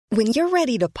When you're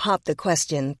ready to pop the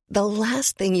question, the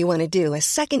last thing you want to do is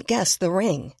second-guess the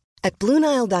ring. At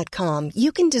BlueNile.com,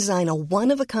 you can design a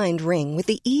one-of-a-kind ring with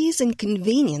the ease and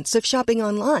convenience of shopping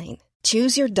online.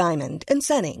 Choose your diamond and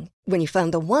setting. When you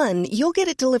find the one, you'll get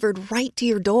it delivered right to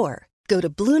your door. Go to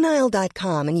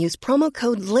BlueNile.com and use promo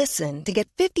code LISTEN to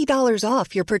get $50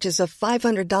 off your purchase of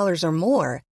 $500 or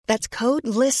more. That's code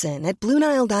LISTEN at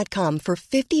BlueNile.com for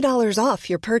 $50 off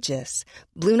your purchase.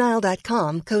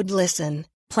 BlueNile.com, code LISTEN.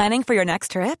 Planning for your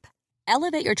next trip?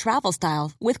 Elevate your travel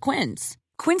style with Quince.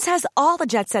 Quince has all the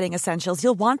jet-setting essentials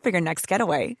you'll want for your next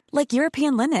getaway, like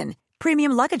European linen,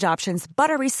 premium luggage options,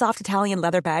 buttery soft Italian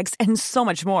leather bags, and so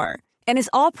much more. And is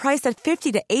all priced at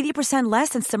 50 to 80% less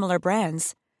than similar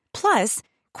brands. Plus,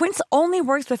 Quince only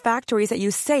works with factories that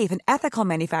use safe and ethical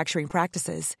manufacturing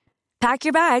practices. Pack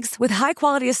your bags with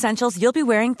high-quality essentials you'll be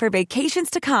wearing for vacations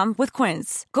to come with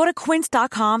Quince. Go to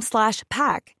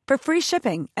quince.com/pack for free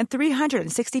shipping and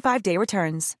 365-day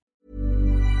returns.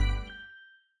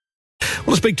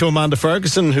 We'll speak to Amanda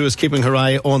Ferguson, who is keeping her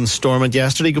eye on Stormont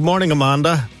yesterday. Good morning,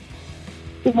 Amanda.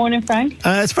 Good morning, Frank.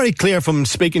 It's very clear from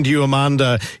speaking to you,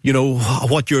 Amanda, you know,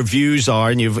 what your views are,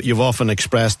 and you've often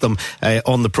expressed them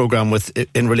on the programme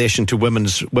in relation to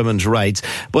women's rights.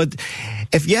 But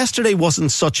if yesterday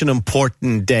wasn't such an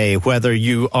important day, whether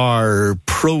you are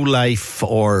pro-life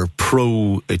or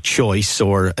pro-choice,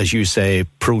 or as you say,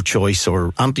 pro-choice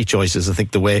or anti-choice is I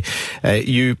think the way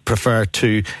you prefer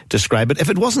to describe it.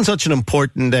 If it wasn't such an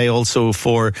important day also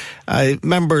for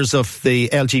members of the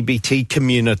LGBT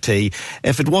community,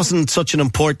 if it wasn't such an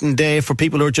important day for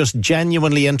people who are just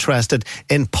genuinely interested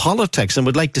in politics and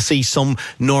would like to see some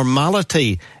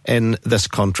normality in this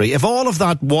country, if all of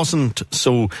that wasn't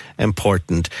so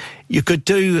important, you could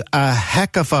do a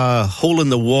heck of a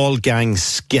hole-in-the-wall gang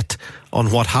skit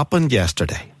on what happened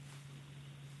yesterday.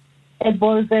 It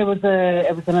was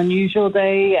an unusual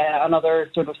day, another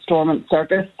sort of Stormont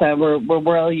circus. We're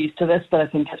well used to this, but I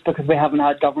think just because we haven't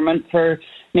had government for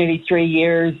nearly 3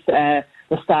 years,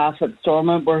 the staff at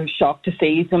Stormont were shocked to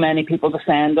see so many people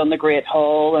descend on the Great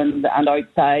Hall and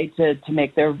outside to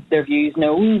make their views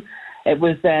known. It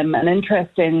was an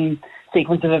interesting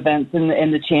sequence of events in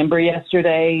the chamber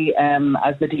yesterday,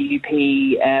 as the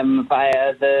DUP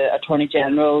via the Attorney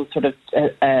General sort of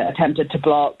attempted to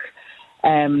block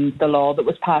the law that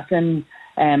was passing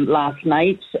last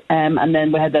night, and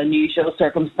then we had the unusual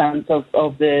circumstance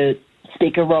of the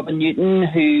Speaker, Robin Newton,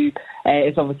 who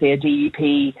is obviously a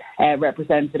DUP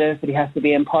representative, but he has to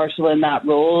be impartial in that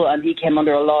role, and he came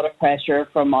under a lot of pressure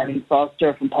from Marlene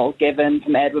Foster, from Paul Given,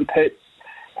 from Edwin Poots,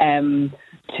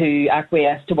 to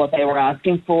acquiesce to what they were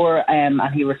asking for, and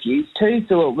he refused to.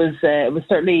 So it was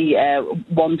certainly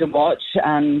one to watch,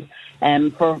 and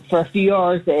for a few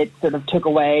hours it sort of took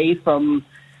away from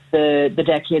the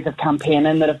decades of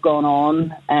campaigning that have gone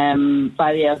on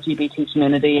by the LGBT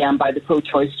community and by the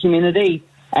pro-choice community,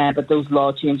 but those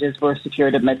law changes were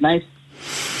secured at midnight.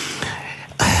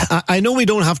 I know we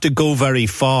don't have to go very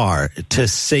far to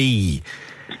see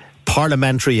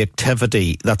parliamentary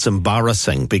activity that's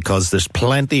embarrassing, because there's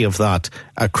plenty of that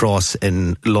across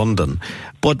in London.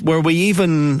 But were we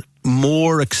even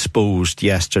more exposed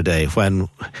yesterday when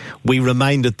we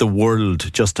reminded the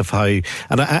world just of how, and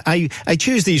I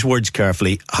choose these words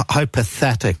carefully, how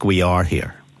pathetic we are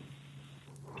here?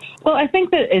 Well, I think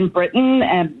that in Britain,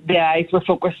 the eyes were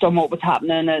focused on what was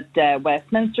happening at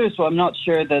Westminster, so I'm not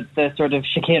sure that the sort of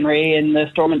chicanery in the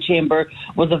Stormont Chamber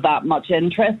was of that much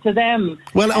interest to them.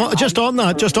 Well, just on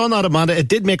that, Amanda, it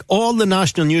did make all the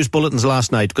national news bulletins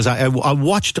last night, because I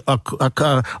watched a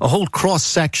whole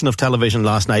cross-section of television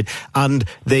last night, and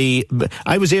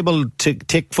I was able to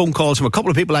take phone calls from a couple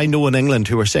of people I know in England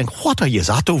who were saying, what are you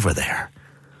at over there?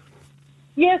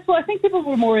 Yes, well, I think people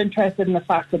were more interested in the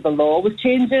fact that the law was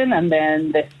changing, and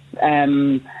then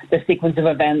this sequence of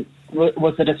events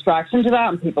was a distraction to that,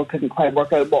 and people couldn't quite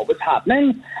work out what was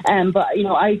happening. But, you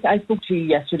know, I spoke to you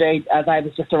yesterday as I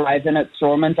was just arriving at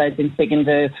Stormont. I'd been speaking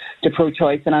to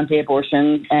pro-choice and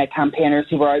anti-abortion campaigners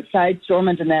who were outside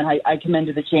Stormont, and then I came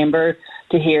into the chamber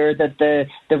to hear that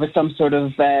there was some sort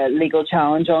of legal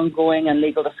challenge ongoing and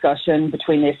legal discussion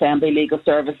between the Assembly Legal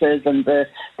Services and the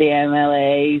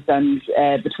MLAs, and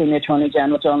between the Attorney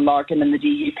General John Larkin and the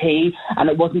DUP, and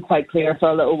it wasn't quite clear for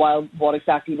a little while what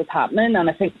exactly was happening. And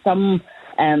I think some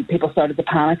people started to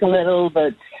panic a little,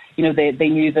 but you know, they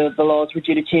knew the laws were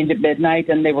due to change at midnight,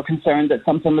 and they were concerned that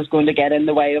something was going to get in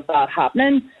the way of that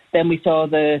happening. Then we saw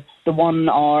the 1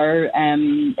 hour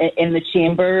in the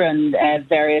chamber, and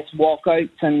various walkouts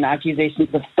and accusations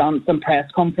of stunts and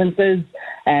press conferences,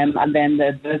 and then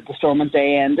the Stormont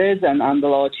day ended and the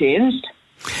law changed.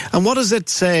 And what does it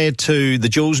say to the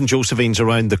Joes and Josephines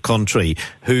around the country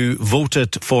who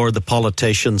voted for the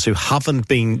politicians who haven't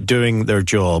been doing their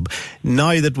job,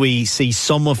 now that we see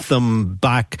some of them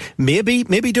back, maybe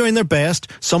doing their best,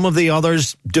 some of the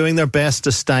others doing their best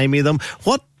to stymie them?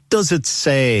 What does it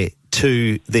say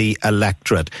to the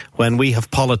electorate when we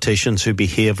have politicians who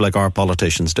behave like our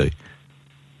politicians do?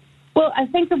 Well, I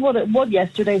think that what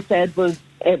yesterday said was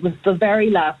it was the very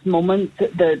last moment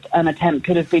that an attempt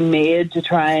could have been made to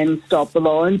try and stop the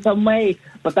law in some way,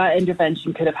 but that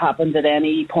intervention could have happened at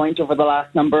any point over the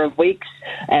last number of weeks,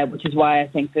 which is why I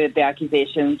think the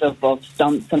accusations of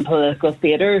stunts and political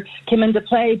theatre came into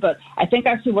play. But I think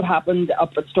actually what happened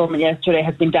up at Stormont yesterday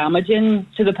has been damaging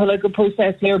to the political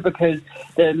process here, because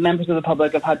the members of the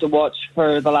public have had to watch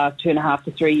for the last 2.5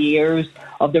 to 3 years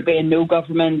of there being no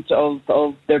government, of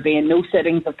there being no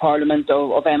sittings of Parliament,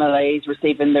 of MLAs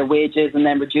receiving their wages and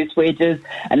then reduced wages,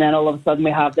 and then all of a sudden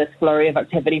we have this flurry of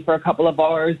activity for a couple of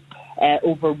hours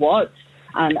over what?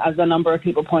 And as a number of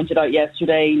people pointed out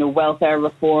yesterday, welfare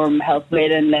reform, health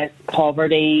waiting list,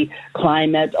 poverty,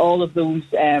 climate, all of those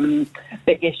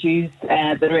big issues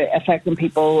that are affecting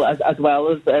people as well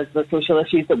as the social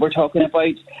issues that we're talking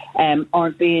about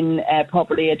aren't being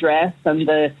properly addressed. And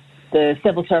the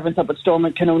civil servants up at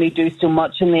Stormont can only do so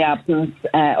much in the absence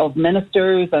of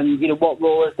ministers. And, what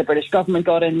role has the British government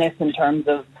got in this in terms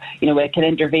of, it can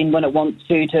intervene when it wants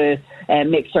to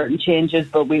make certain changes,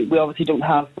 but we obviously don't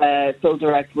have full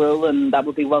direct rule, and that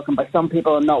would be welcomed by some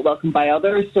people and not welcomed by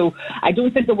others. So I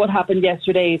don't think that what happened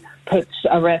yesterday puts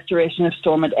a restoration of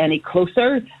Stormont any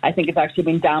closer. I think it's actually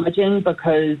been damaging,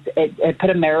 because it put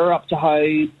a mirror up to how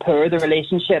poor the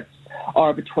relationships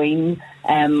are between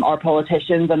our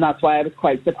politicians, and that's why I was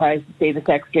quite surprised to see the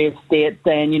Secretary of State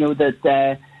saying,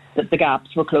 that the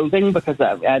gaps were closing, because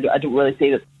I don't really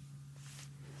see that.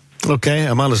 Okay,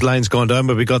 Amanda's line's gone down,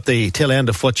 but we got the tail end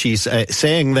of what she's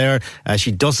saying there.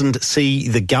 She doesn't see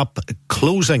the gap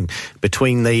closing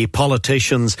between the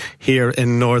politicians here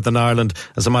in Northern Ireland.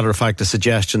 As a matter of fact, a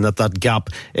suggestion that gap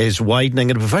is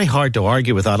widening. It'd be very hard to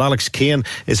argue with that. Alex Kane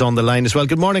is on the line as well.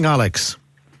 Good morning, Alex.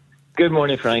 Good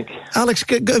morning, Frank. Alex,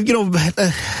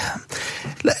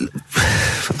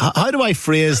 how do I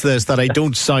phrase this that I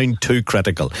don't sound too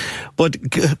critical? But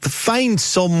find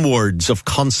some words of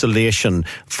consolation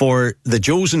for the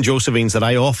Joes and Josephines that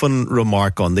I often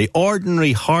remark on, the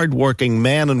ordinary, hard-working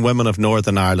men and women of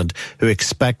Northern Ireland who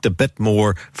expect a bit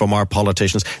more from our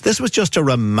politicians. This was just a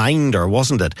reminder,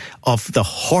 wasn't it, of the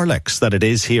Horlicks that it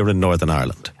is here in Northern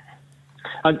Ireland.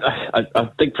 I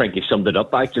think Frankie summed it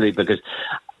up, actually, because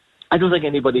I don't think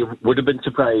anybody would have been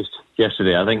surprised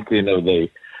yesterday. I think,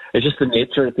 it's just the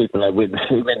nature of people.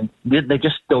 They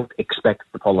just don't expect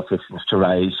the politicians to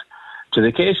rise to the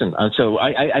occasion. And so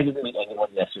I didn't meet anyone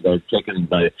yesterday. I was taking in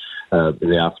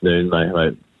the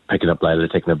afternoon, picking up Lila,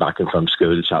 taking her back in from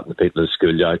school, chatting to people in the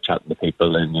schoolyard, chatting to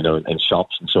people in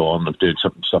shops and so on, and doing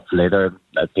some stuff later.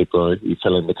 People, you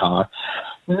fill in the car.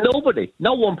 Nobody,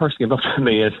 not one person came up to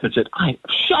me and said, I'm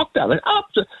shocked at it.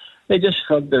 Absolutely. They just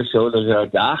shrugged their shoulders. They're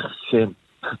like, I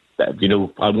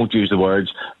won't use the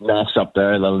words mess up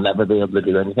there. They'll never be able to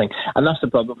do anything. And that's the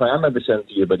problem. I remember saying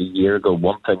to you about a year ago,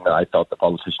 one thing that I thought the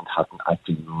politicians hadn't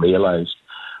actually realised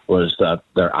was that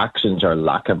their actions or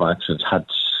lack of actions had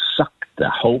sucked the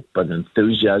hope and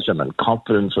enthusiasm and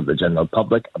confidence of the general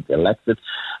public, of the elected.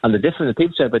 And the difference,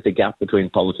 people say about the gap between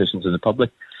politicians and the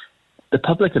public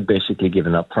had basically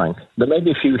given up, Frank. There may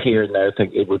be a few here and there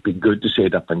think it would be good to see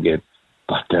it up again.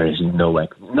 But there is no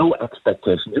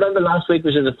expectation. Remember last week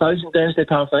was it 1,000 days they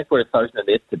passed? I think we're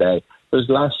 1,008 today. It was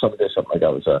last Sunday, something like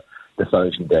that was the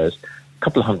 1,000 days. A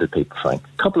couple of hundred people, Frank.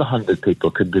 A couple of hundred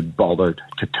people could be bothered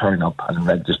to turn up and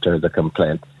register the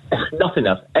complaint. Nothing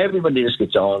else. Everybody just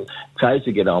gets on, tries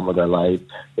to get on with their life.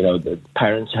 The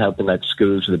parents helping out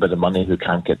schools with a bit of money who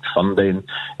can't get funding.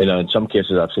 In some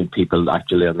cases I've seen people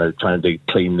actually, and they're trying to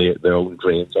clean their own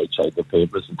drains outside the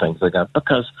papers and things like that.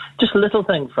 Because just little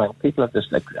things, Frank. People have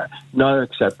just now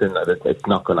accepting that it's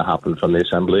not going to happen from the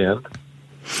Assembly end.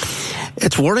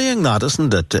 It's worrying, that,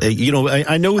 isn't it?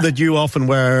 I know that you often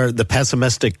wear the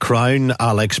pessimistic crown,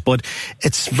 Alex, but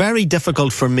it's very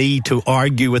difficult for me to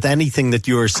argue with anything that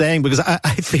you're saying, because I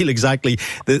feel exactly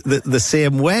the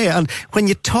same way. And when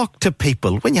you talk to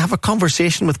people, when you have a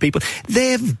conversation with people,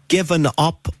 they've given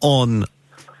up on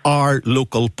our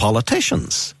local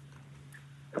politicians.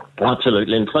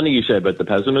 Absolutely. And funny you say about the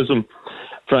pessimism,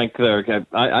 Frank.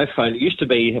 I found it used to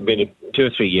be, 2 or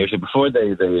 3 years before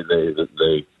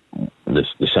the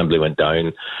Assembly went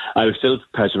down, I was still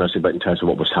pessimistic about in terms of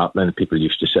what was happening. People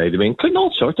used to say to me, including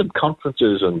all sorts of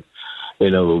conferences and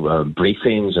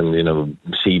briefings and,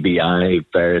 CBI,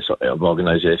 various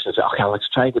organisations. Okay, let's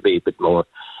try to be a bit more.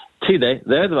 See,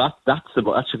 that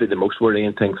should be the most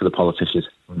worrying thing for the politicians.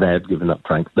 They've given up,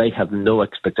 Frank. They have no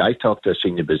expectation. I talked to a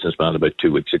senior businessman about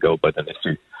 2 weeks ago about an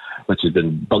issue which has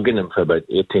been bugging him for about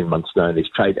 18 months now, and he's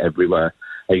tried everywhere.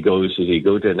 He go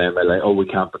to an MLA, we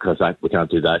can't because we can't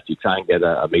do that. You try and get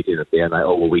a meeting at the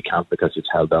NI, we can't because it's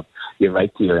held up. You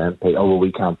write to your MP,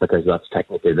 we can't because that's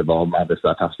technically the ball matters,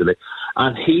 that has to be.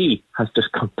 And he has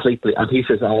just completely, and he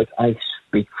says, Alex, I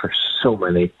speak for so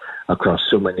many, across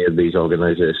so many of these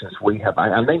organisations. We have,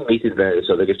 and they meet in various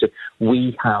other groups,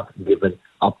 we have given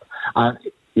up. And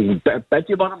you bet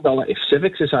your bottom dollar, if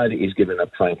civic society is giving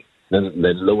up, Frank, then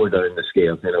lower down the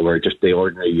scale, where just the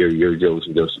ordinary, your Joes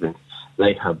and Josephine,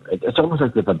 they have, it's almost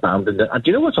like they've abandoned it. And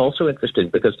do you know what's also interesting?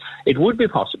 Because it would be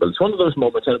possible. It's one of those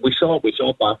moments that we saw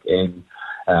back in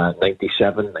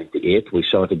 97, 98. We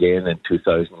saw it again in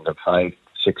 2005,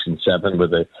 6 and 7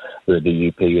 with the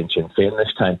DUP and Sinn Féin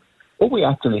this time. What we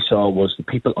actually saw was the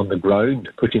people on the ground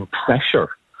putting pressure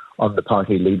on the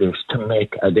party leaders to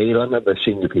make a deal. I remember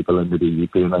senior people in the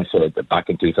DUP, and I said that back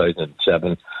in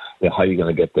 2007, how are you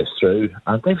going to get this through?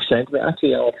 And they've said to me,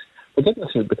 actually, Alex, we're getting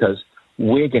this through because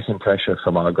we're getting pressure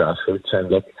from our grassroots saying,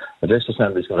 look, if this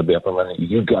assembly is going to be up and running,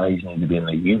 you guys need to be in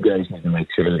there, you guys need to make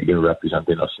sure that you're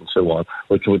representing us and so on,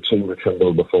 which would seem to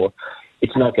tremble before.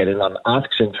 It's not getting on. Ask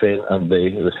Sinn Féin and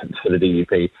the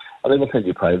DUP, and they will tell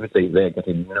you privately, they're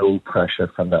getting no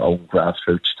pressure from their own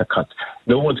grassroots to cut.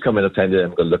 No one's coming up to them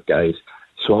and go, look, guys,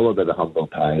 swallow a bit of humble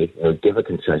pie, give a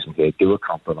concession here, do a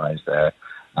compromise there,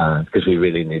 because we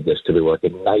really need this to be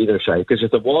working. Neither side, because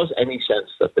if there was any sense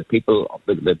that the people,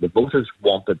 the voters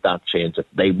wanted that change, if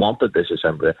they wanted this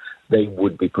assembly, they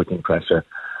would be putting pressure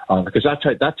on, because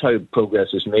that's how progress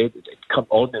is made.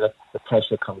 The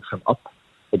pressure comes from up.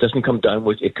 It doesn't come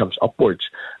downwards, it comes upwards.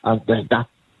 And that,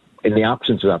 in the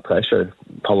absence of that pressure,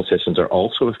 politicians are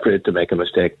also afraid to make a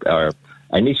mistake or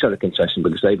any sort of concession,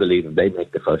 because they believe if they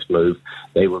make the first move,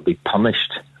 they will be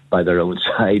punished by their own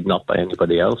side, not by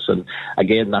anybody else. And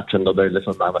again, that's another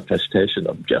little manifestation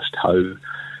of just how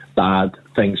bad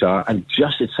things are. And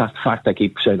just it's that fact I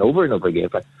keep saying over and over again.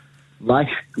 But my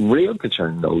real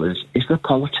concern, though, is that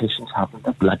politicians haven't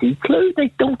a bloody clue. They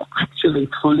don't actually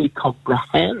fully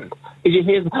comprehend. As you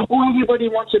hear, everybody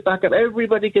wants it back up,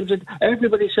 everybody gives it,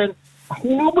 everybody's saying,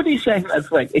 nobody's saying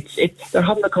that's right. They're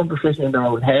having a conversation in their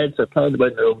own heads, they're playing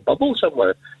about their own bubble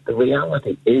somewhere. The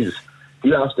reality is,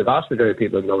 you ask the vast majority of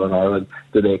people in Northern Ireland,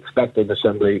 do they expect an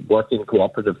assembly working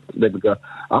cooperative? They would go,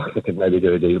 they could maybe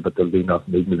do a deal, but there'll be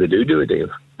nothing even if they do a deal.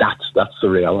 That's the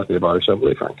reality of our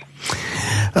assembly, Frank.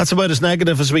 That's about as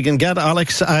negative as we can get,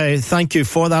 Alex. I thank you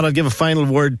for that. I'll give a final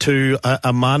word to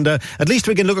Amanda. At least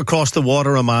we can look across the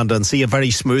water, Amanda, and see a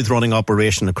very smooth running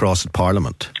operation across at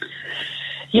Parliament.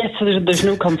 Yes, so there's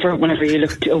no comfort whenever you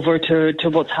look over to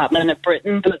what's happening at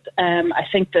Britain. But I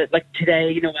think that, like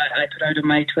today, I put out on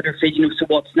my Twitter feed, so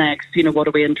what's next? What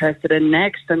are we interested in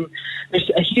next? And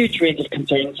there's a huge range of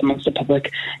concerns amongst the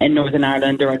public in Northern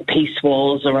Ireland around peace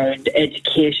walls, around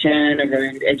education,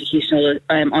 around educational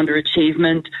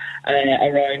underachievement,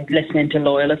 around listening to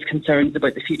loyalist concerns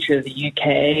about the future of the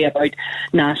UK, about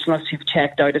nationalists who've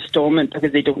checked out of Stormont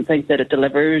because they don't think that it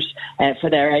delivers for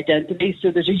their identity.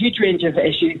 So there's a huge range of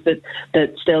issues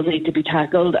that still need to be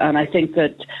tackled, and I think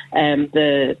that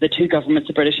the two governments,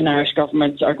 the British and Irish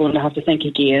governments, are going to have to think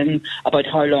again about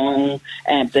how long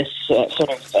this sort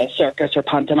of circus or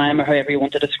pantomime, or however you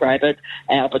want to describe it,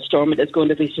 about Stormont is going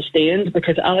to be sustained,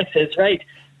 because Alex is right.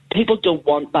 People don't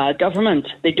want bad government.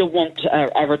 They don't want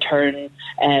a return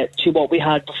to what we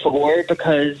had before,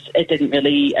 because it didn't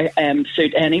really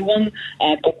suit anyone.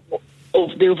 But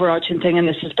the overarching thing in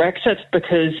this is Brexit,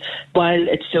 because while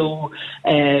it's so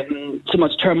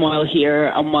much turmoil here,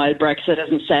 and while Brexit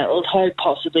isn't settled, how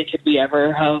possibly could we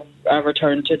ever have a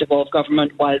return to devolved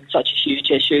government while such a huge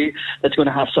issue that's going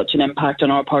to have such an impact on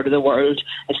our part of the world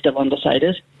is still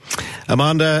undecided?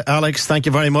 Amanda, Alex, thank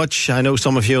you very much. I know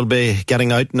some of you will be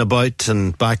getting out and about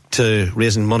and back to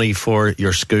raising money for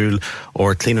your school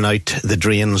or cleaning out the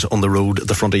drains on the road at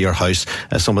the front of your house.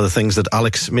 Some of the things that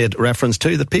Alex made reference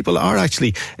to, that people are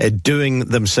actually doing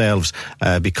themselves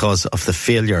because of the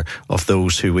failure of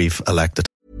those who we've elected.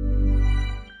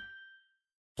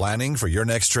 Planning for your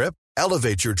next trip?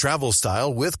 Elevate your travel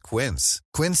style with Quince.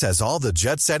 Quince has all the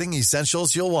jet-setting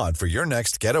essentials you'll want for your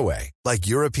next getaway, like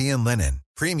European linen,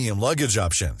 premium luggage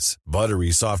options,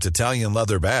 buttery soft Italian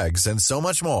leather bags, and so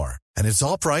much more. And it's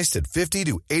all priced at 50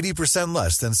 to 80%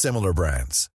 less than similar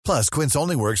brands. Plus, Quince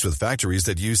only works with factories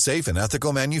that use safe and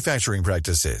ethical manufacturing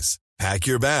practices. Pack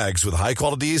your bags with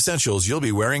high-quality essentials you'll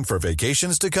be wearing for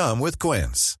vacations to come with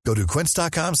Quince. Go to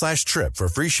quince.com/trip for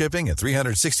free shipping and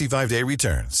 365-day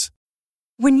returns.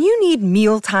 When you need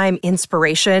mealtime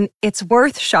inspiration, it's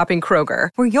worth shopping Kroger,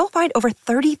 where you'll find over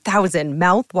 30,000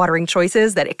 mouth-watering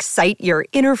choices that excite your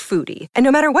inner foodie. And no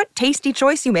matter what tasty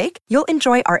choice you make, you'll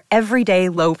enjoy our everyday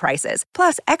low prices,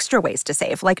 plus extra ways to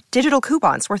save, like digital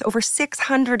coupons worth over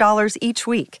 $600 each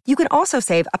week. You can also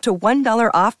save up to $1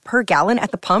 off per gallon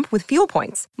at the pump with fuel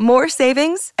points. More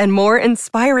savings and more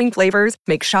inspiring flavors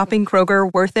make shopping Kroger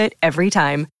worth it every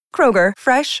time. Kroger,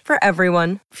 fresh for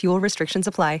everyone. Fuel restrictions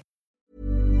apply.